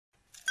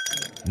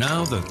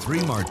Now the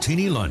Three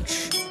Martini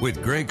Lunch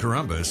with Greg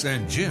Corombos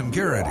and Jim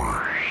Garrity.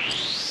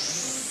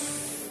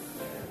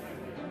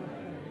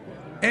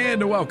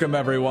 And welcome,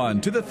 everyone,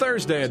 to the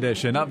Thursday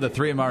edition of the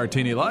Three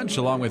Martini Lunch,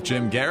 along with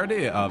Jim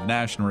Garrity of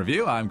National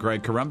Review. I'm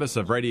Greg Corombos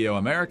of Radio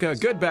America.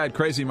 Good, bad,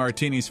 crazy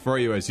martinis for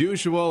you as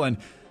usual. And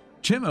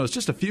Jim, it was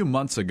just a few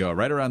months ago,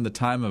 right around the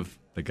time of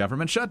the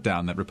government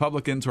shutdown, that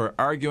Republicans were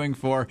arguing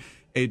for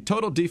a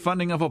total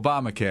defunding of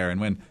Obamacare.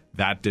 And when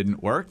that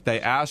didn't work, they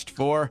asked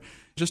for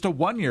just a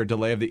one-year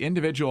delay of the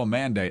individual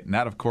mandate. And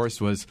that, of course,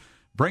 was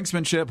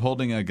brinksmanship,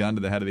 holding a gun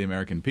to the head of the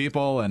American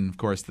people. And, of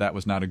course, that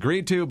was not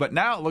agreed to. But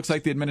now it looks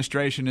like the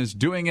administration is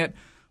doing it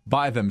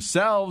by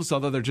themselves,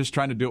 although they're just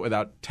trying to do it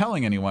without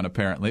telling anyone,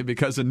 apparently,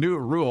 because a new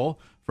rule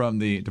from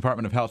the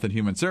Department of Health and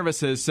Human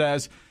Services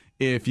says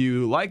if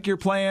you like your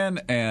plan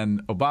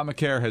and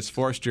Obamacare has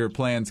forced your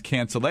plan's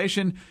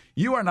cancellation,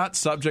 you are not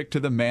subject to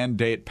the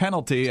mandate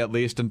penalty, at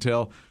least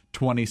until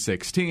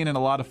 2016. And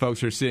a lot of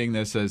folks are seeing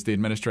this as the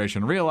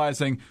administration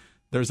realizing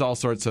there's all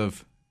sorts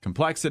of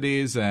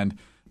complexities and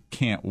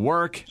can't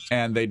work,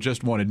 and they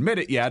just won't admit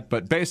it yet.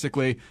 But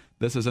basically,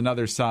 this is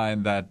another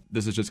sign that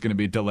this is just going to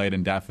be delayed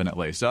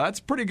indefinitely. So that's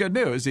pretty good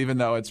news, even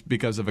though it's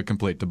because of a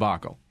complete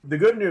debacle. The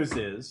good news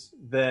is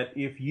that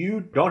if you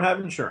don't have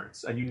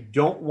insurance and you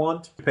don't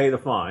want to pay the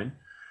fine,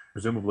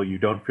 presumably you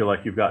don't feel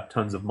like you've got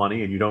tons of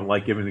money and you don't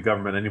like giving the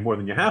government any more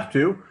than you have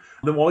to,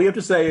 then all you have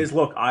to say is,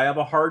 look, I have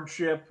a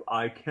hardship,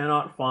 I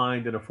cannot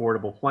find an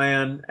affordable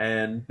plan,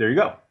 and there you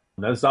go.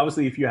 And that's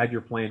obviously if you had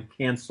your plan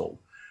canceled.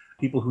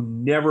 People who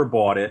never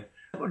bought it,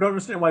 I don't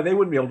understand why they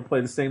wouldn't be able to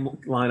play the same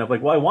line of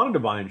like, well, I wanted to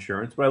buy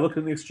insurance, but I looked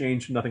in the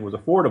exchange and nothing was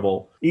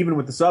affordable, even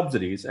with the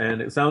subsidies.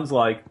 And it sounds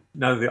like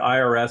neither the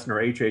IRS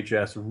nor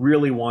HHS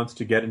really wants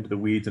to get into the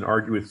weeds and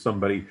argue with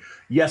somebody.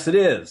 Yes, it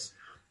is.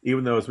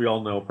 Even though, as we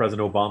all know,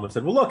 President Obama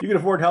said, well, look, you can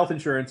afford health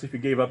insurance if you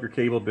gave up your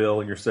cable bill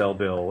and your cell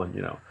bill. And,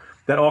 you know,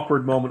 that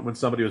awkward moment when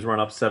somebody who's run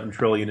up $7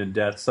 trillion in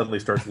debt suddenly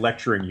starts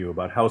lecturing you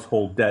about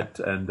household debt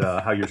and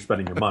how you're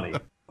spending your money.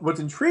 What's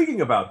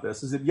intriguing about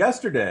this is that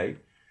yesterday,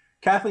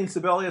 Kathleen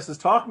Sebelius is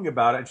talking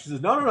about it, and she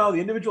says, no, the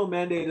individual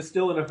mandate is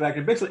still in effect.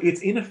 And basically,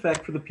 it's in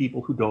effect for the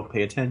people who don't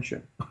pay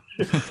attention.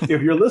 If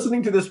you're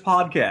listening to this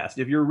podcast,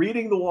 if you're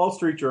reading the Wall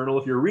Street Journal,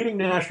 if you're reading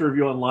National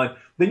Review online,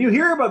 then you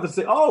hear about this,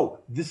 say, oh,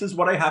 this is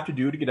what I have to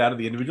do to get out of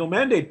the individual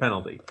mandate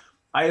penalty.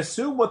 I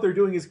assume what they're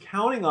doing is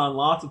counting on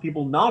lots of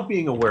people not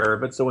being aware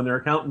of it. So when their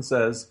accountant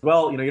says,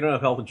 well, you don't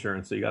have health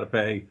insurance, so you got to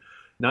pay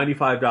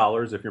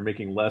 $95 if you're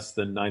making less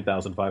than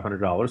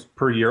 $9,500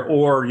 per year,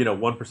 or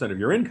 1% of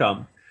your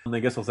income, and I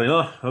guess they'll say,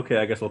 oh, okay,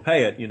 I guess we'll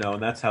pay it,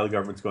 and that's how the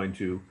government's going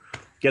to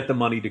get the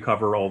money to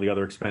cover all the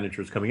other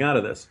expenditures coming out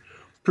of this.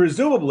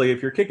 Presumably,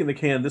 if you're kicking the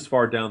can this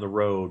far down the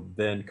road,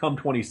 then come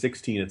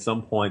 2016, at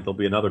some point, there'll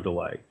be another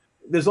delay.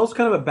 There's also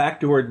kind of a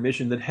backdoor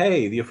admission that,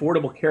 hey, the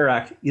Affordable Care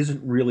Act isn't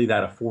really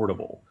that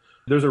affordable.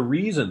 There's a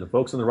reason the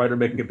folks on the right are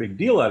making a big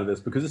deal out of this,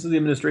 because this is the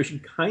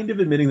administration kind of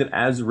admitting that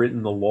as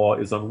written, the law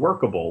is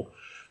unworkable.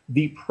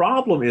 The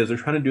problem is they're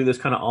trying to do this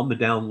kind of on the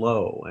down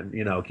low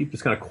and, keep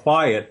this kind of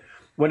quiet,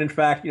 when in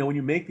fact, when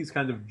you make these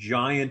kinds of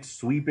giant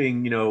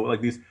sweeping, like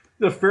these,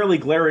 they're fairly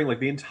glaring, like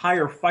the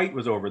entire fight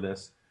was over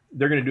this,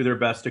 they're going to do their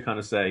best to kind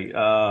of say,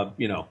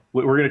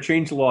 we're going to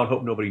change the law and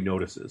hope nobody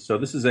notices. So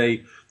this is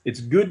it's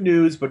good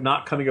news, but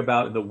not coming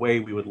about in the way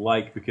we would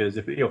like, because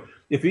if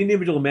the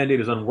individual mandate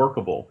is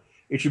unworkable,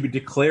 it should be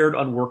declared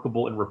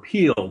unworkable and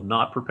repealed,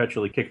 not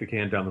perpetually kick the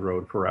can down the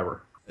road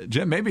forever.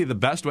 Jim, maybe the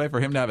best way for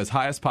him to have his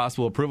highest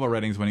possible approval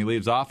ratings when he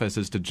leaves office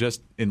is to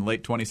just, in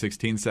late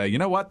 2016, say, you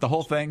know what, the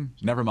whole thing,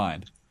 never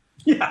mind.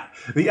 Yeah,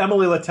 the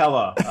Emily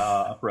Latella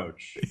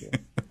approach.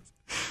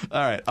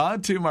 All right,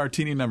 on to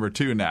Martini number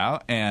 2 now.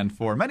 And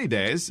for many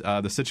days,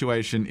 the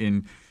situation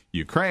in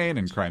Ukraine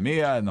and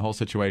Crimea and the whole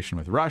situation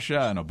with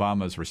Russia and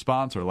Obama's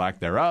response or lack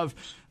thereof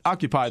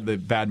occupied the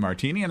bad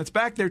martini, and it's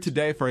back there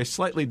today for a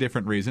slightly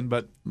different reason,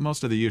 but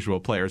most of the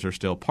usual players are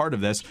still part of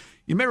this.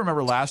 You may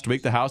remember last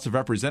week the House of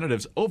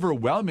Representatives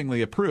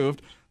overwhelmingly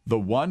approved the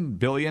 $1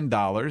 billion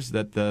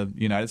that the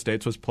United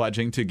States was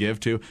pledging to give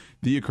to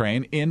the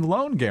Ukraine in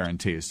loan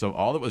guarantees. So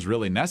all that was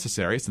really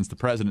necessary, since the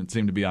president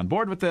seemed to be on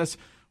board with this,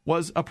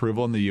 was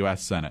approval in the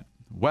U.S. Senate.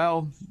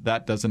 Well,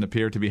 that doesn't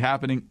appear to be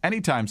happening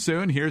anytime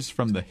soon. Here's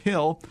from the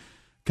Hill.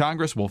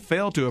 Congress will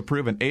fail to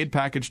approve an aid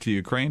package to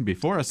Ukraine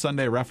before a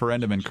Sunday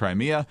referendum in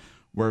Crimea,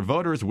 where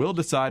voters will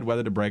decide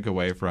whether to break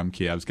away from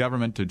Kiev's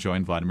government to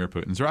join Vladimir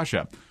Putin's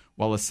Russia.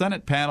 While a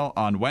Senate panel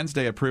on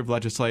Wednesday approved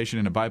legislation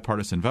in a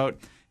bipartisan vote,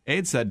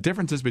 aide said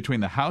differences between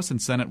the House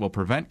and Senate will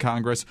prevent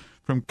Congress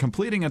from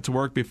completing its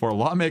work before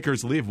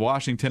lawmakers leave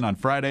Washington on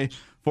Friday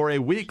for a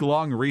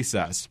week-long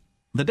recess.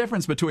 The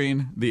difference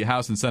between the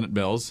House and Senate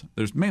bills,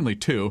 there's mainly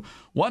two.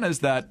 One is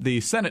that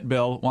the Senate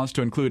bill wants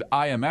to include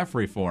IMF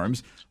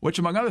reforms, which,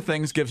 among other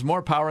things, gives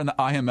more power in the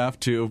IMF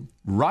to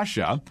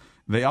Russia.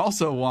 They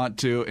also want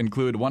to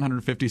include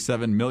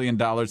 $157 million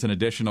in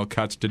additional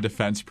cuts to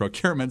defense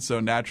procurement, so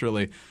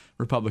naturally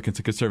Republicans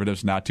and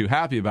conservatives not too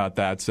happy about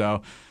that.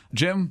 So,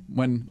 Jim,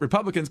 when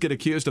Republicans get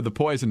accused of the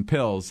poison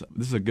pills,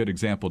 this is a good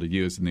example to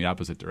use in the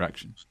opposite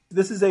direction.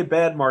 This is a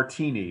bad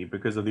martini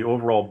because of the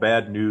overall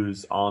bad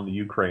news on the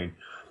Ukraine.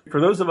 For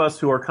those of us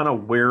who are kind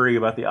of wary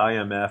about the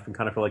IMF and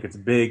kind of feel like it's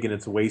big and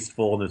it's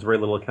wasteful and there's very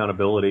little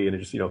accountability and it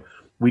just,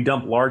 we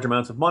dump large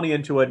amounts of money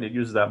into it and it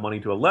uses that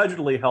money to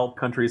allegedly help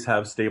countries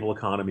have stable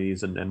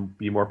economies and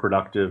be more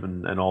productive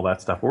and all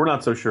that stuff. But we're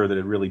not so sure that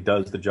it really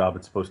does the job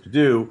it's supposed to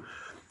do.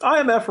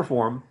 IMF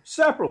reform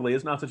separately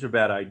is not such a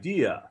bad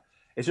idea.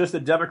 It's just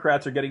that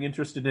Democrats are getting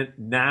interested in it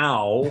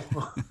now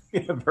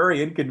in a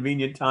very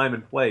inconvenient time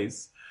and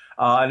place.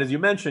 And as you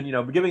mentioned,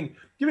 giving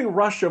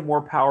Russia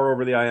more power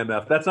over the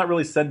IMF, that's not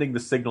really sending the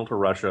signal to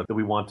Russia that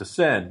we want to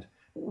send.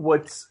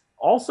 What's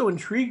also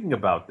intriguing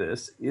about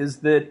this is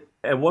that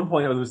at one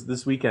point, it was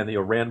this weekend,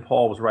 Rand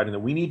Paul was writing that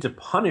we need to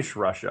punish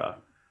Russia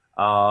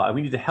and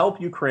we need to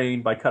help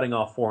Ukraine by cutting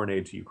off foreign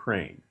aid to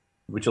Ukraine,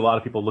 which a lot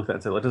of people looked at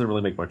and said, well, it doesn't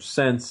really make much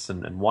sense.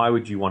 And why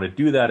would you want to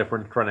do that if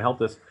we're trying to help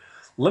this?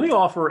 Let me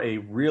offer a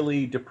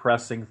really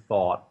depressing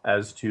thought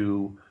as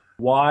to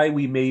why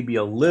we may be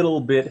a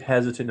little bit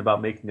hesitant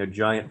about making a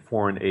giant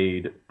foreign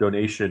aid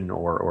donation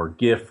or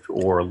gift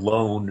or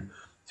loan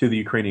to the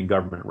Ukrainian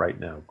government right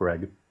now,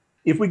 Greg.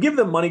 If we give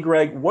them money,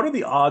 Greg, what are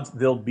the odds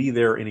they'll be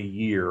there in a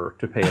year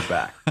to pay it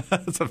back?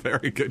 That's a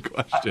very good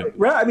question.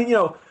 I mean,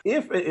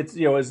 if it's,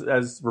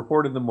 as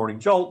reported in the Morning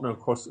Jolt, and of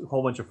course a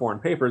whole bunch of foreign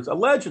papers,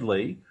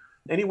 allegedly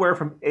anywhere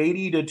from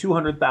 80 to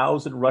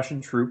 200,000 Russian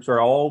troops are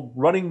all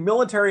running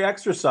military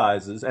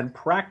exercises and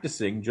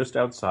practicing just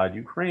outside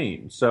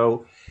Ukraine.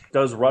 So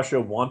does Russia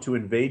want to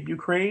invade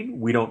Ukraine?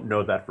 We don't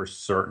know that for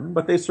certain,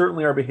 but they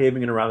certainly are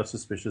behaving in a rather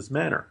suspicious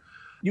manner.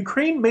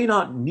 Ukraine may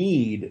not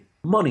need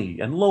money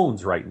and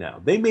loans right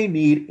now. They may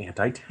need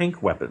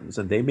anti-tank weapons,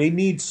 and they may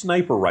need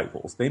sniper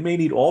rifles. They may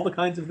need all the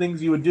kinds of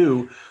things you would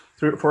do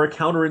for a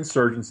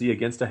counterinsurgency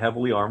against a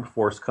heavily armed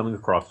force coming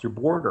across your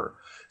border.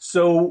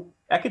 So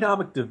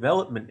economic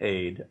development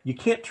aid, you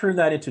can't turn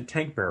that into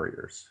tank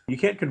barriers. You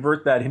can't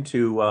convert that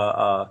into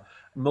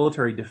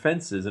military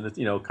defenses. And it's,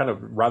 kind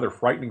of rather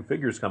frightening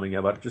figures coming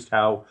out about just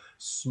how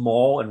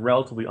small and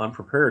relatively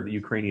unprepared the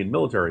Ukrainian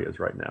military is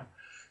right now.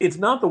 It's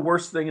not the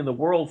worst thing in the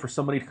world for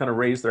somebody to kind of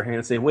raise their hand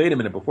and say, wait a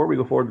minute, before we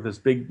go forward with this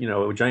big,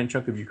 giant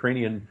chunk of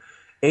Ukrainian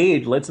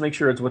aid, let's make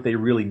sure it's what they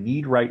really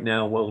need right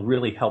now, what will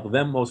really help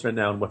them most right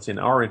now, and what's in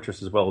our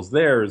interest as well as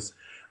theirs.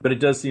 But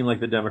it does seem like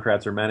the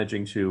Democrats are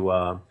managing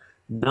to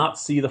not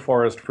see the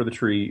forest for the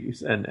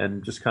trees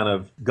and just kind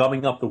of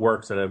gumming up the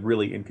works at a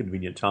really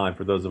inconvenient time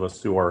for those of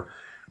us who are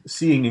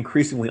seeing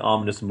increasingly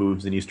ominous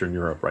moves in Eastern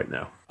Europe right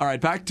now. All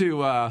right, back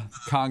to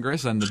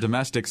Congress and the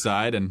domestic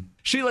side. And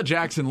Sheila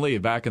Jackson Lee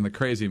back in the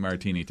crazy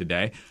martini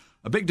today.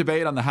 A big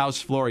debate on the House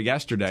floor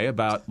yesterday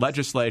about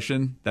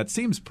legislation that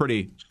seems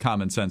pretty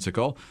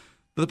commonsensical.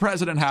 But the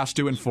president has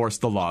to enforce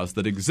the laws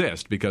that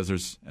exist because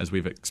there's, as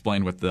we've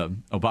explained with the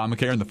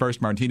Obamacare and the first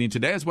martini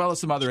today, as well as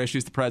some other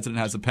issues, the president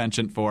has a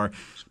penchant for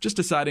just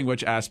deciding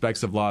which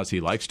aspects of laws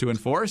he likes to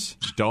enforce.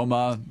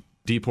 DOMA,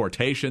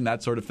 deportation,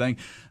 that sort of thing.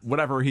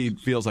 Whatever he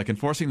feels like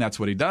enforcing, that's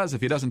what he does.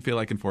 If he doesn't feel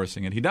like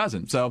enforcing it, he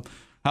doesn't. So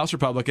House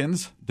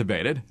Republicans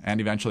debated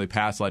and eventually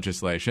passed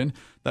legislation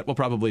that will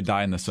probably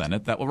die in the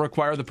Senate that will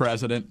require the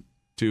president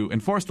to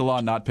enforce the law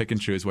and not pick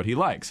and choose what he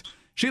likes.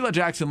 Sheila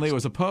Jackson Lee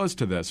was opposed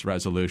to this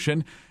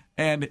resolution,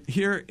 and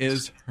here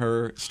is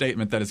her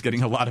statement that is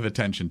getting a lot of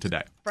attention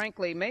today.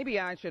 Frankly, maybe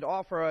I should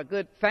offer a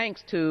good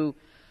thanks to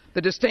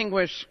the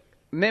distinguished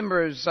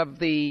members of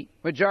the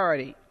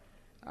majority,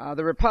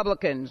 the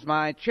Republicans,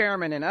 my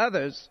chairman and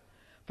others,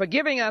 for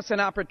giving us an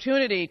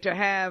opportunity to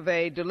have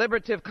a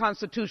deliberative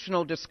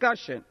constitutional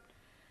discussion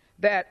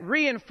that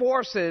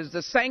reinforces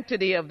the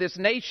sanctity of this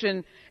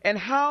nation and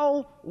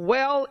how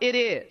well it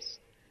is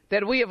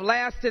that we have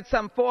lasted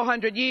some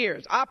 400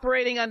 years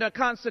operating under a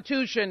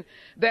constitution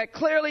that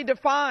clearly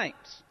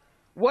defines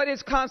what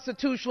is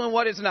constitutional and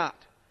what is not.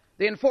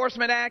 The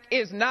Enforcement Act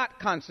is not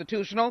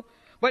constitutional,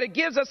 but it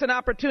gives us an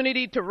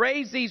opportunity to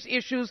raise these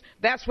issues.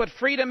 That's what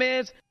freedom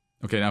is.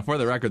 Okay, now for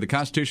the record, the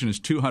Constitution is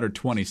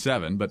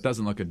 227, but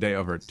doesn't look a day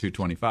over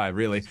 225,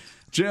 really.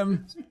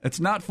 Jim, it's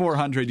not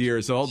 400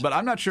 years old, but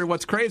I'm not sure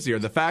what's crazier,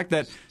 the fact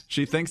that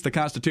she thinks the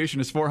Constitution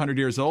is 400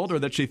 years old or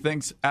that she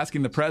thinks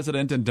asking the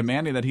president and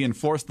demanding that he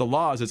enforce the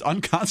laws is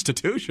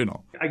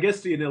unconstitutional. I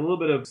guess in a little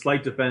bit of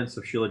slight defense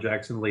of Sheila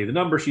Jackson Lee, the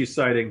number she's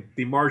citing,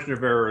 the margin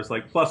of error is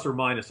like plus or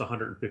minus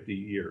 150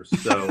 years.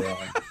 So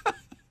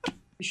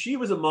she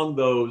was among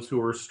those who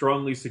were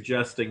strongly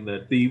suggesting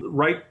that the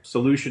right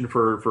solution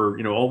for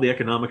all the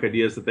economic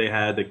ideas that they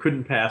had that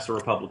couldn't pass a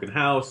Republican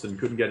House and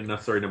couldn't get a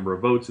necessary number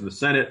of votes in the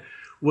Senate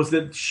was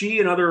that she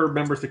and other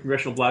members of the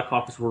Congressional Black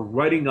Caucus were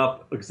writing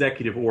up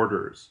executive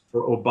orders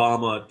for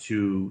Obama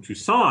to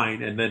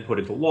sign and then put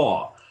into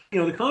law.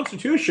 The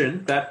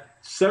Constitution, that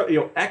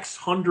X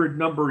hundred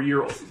number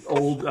year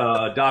old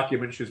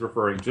document she's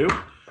referring to,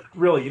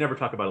 really, you never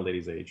talk about a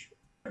lady's age.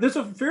 There's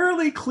a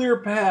fairly clear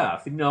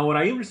path, and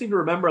I even seem to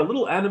remember a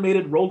little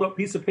animated rolled up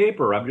piece of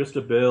paper. I'm just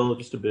a bill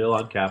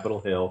on Capitol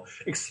Hill,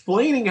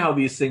 explaining how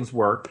these things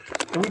work.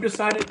 And we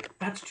decided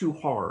that's too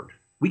hard.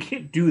 We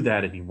can't do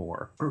that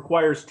anymore. It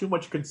requires too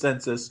much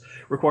consensus,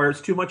 requires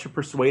too much of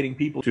persuading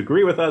people to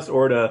agree with us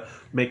or to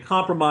make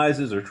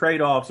compromises or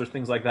trade-offs or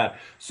things like that.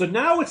 So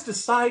now it's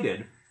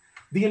decided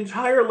the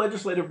entire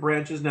legislative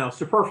branch is now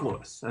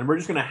superfluous, and we're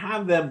just going to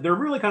have them. They're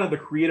really kind of the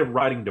creative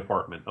writing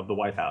department of the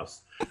White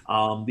House.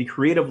 The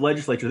creative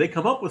legislature, they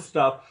come up with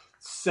stuff,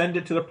 send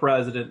it to the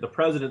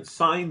president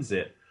signs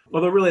it.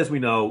 Although really, as we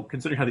know,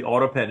 considering how the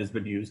auto pen has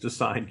been used to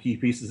sign key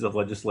pieces of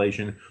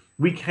legislation,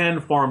 we can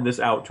farm this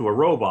out to a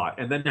robot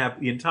and then have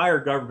the entire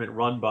government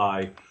run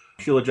by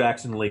Sheila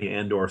Jackson Lee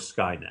and or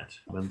Skynet,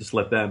 and just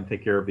let them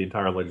take care of the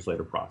entire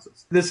legislative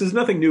process. This is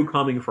nothing new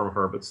coming from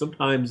her, but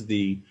sometimes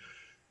the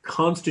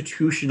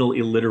constitutional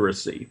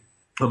illiteracy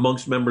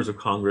amongst members of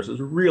Congress is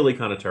really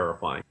kind of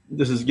terrifying.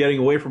 This is getting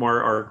away from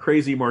our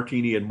crazy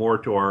Martini and more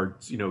to our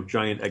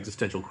giant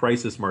existential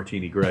crisis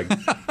Martini, Greg.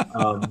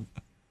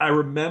 I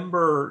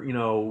remember,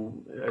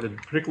 at a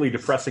particularly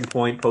depressing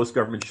point,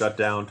 post-government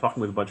shutdown,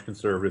 talking with a bunch of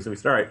conservatives, and we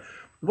said, all right,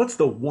 what's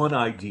the one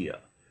idea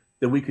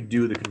that we could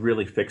do that could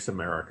really fix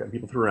America? And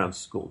people threw around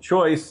school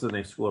choice, and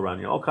they threw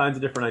around all kinds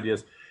of different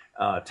ideas,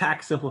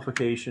 tax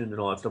simplification and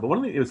all that stuff. But one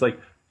of the, it was like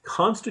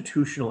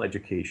constitutional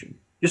education.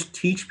 Just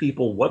teach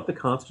people what the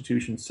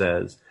Constitution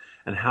says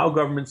and how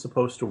government's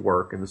supposed to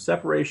work and the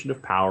separation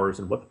of powers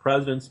and what the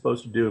president's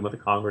supposed to do and what the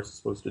Congress is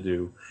supposed to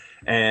do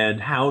and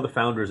how the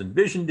founders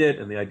envisioned it,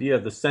 and the idea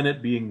of the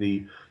Senate being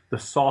the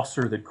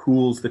saucer that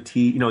cools the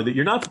tea, that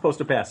you're not supposed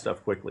to pass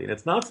stuff quickly, and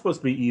it's not supposed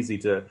to be easy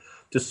to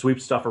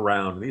sweep stuff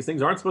around. And these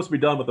things aren't supposed to be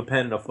done with a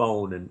pen and a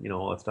phone and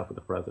all that stuff with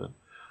the president.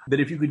 That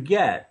if you could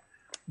get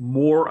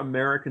more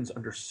Americans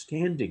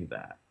understanding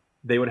that,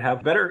 they would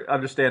have better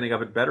understanding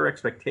of it, better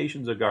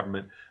expectations of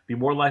government, be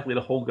more likely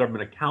to hold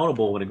government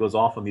accountable when it goes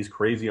off on these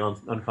crazy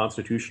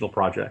unconstitutional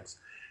projects,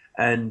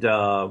 and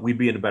we'd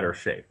be in a better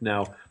shape.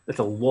 Now, it's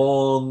a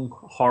long,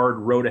 hard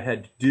road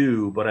ahead to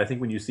do, but I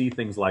think when you see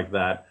things like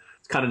that,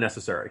 it's kind of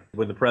necessary.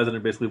 When the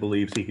president basically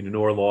believes he can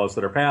ignore laws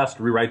that are passed,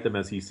 rewrite them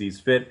as he sees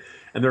fit,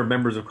 and there are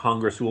members of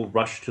Congress who will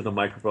rush to the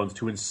microphones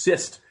to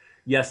insist,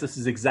 yes, this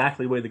is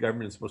exactly the way the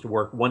government is supposed to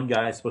work. One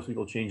guy is supposed to be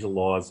able to change the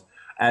laws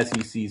as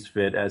he sees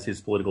fit, as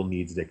his political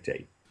needs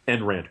dictate.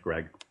 End rant,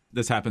 Greg.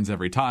 This happens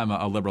every time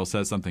a liberal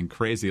says something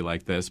crazy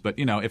like this. But,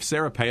 if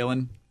Sarah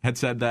Palin had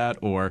said that,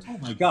 or... Oh,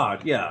 my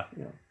God, yeah.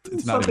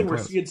 It's something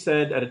where she had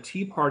said at a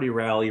Tea Party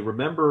rally,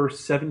 remember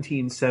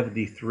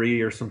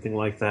 1773 or something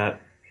like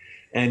that?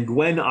 And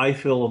Gwen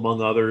Ifill,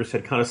 among others,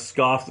 had kind of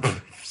scoffed,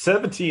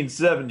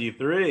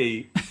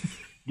 1773?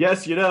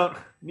 Guess you don't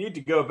need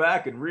to go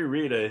back and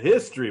reread a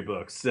history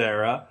book,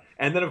 Sarah.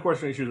 And then, of course,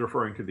 she was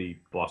referring to the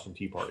Boston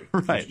Tea Party,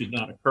 right, which did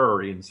not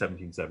occur in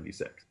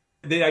 1776.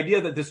 The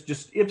idea that this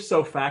just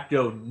ipso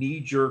facto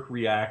knee-jerk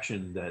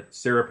reaction that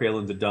Sarah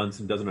Palin's a dunce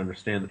and doesn't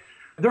understand.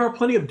 There are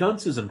plenty of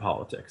dunces in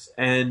politics.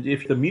 And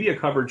if the media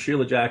covered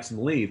Sheila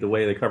Jackson Lee the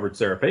way they covered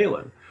Sarah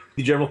Palin,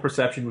 the general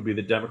perception would be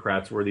that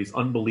Democrats were these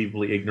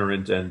unbelievably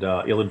ignorant and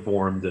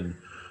ill-informed and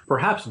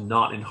perhaps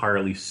not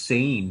entirely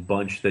sane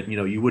bunch that,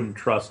 you wouldn't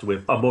trust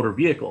with a motor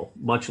vehicle,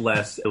 much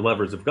less the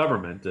levers of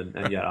government.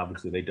 And yeah,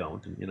 obviously they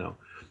don't. And,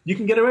 you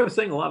can get away with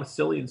saying a lot of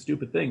silly and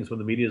stupid things when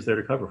the media is there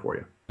to cover for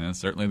you. That's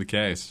certainly the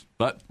case.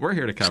 But we're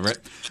here to cover it.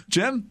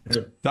 Jim,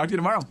 talk to you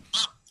tomorrow.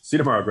 See you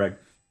tomorrow, Greg.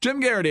 Jim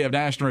Garrity of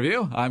National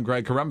Review. I'm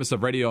Greg Columbus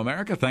of Radio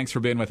America. Thanks for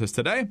being with us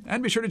today.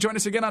 And be sure to join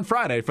us again on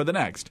Friday for the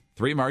next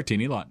 3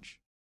 Martini Lunch.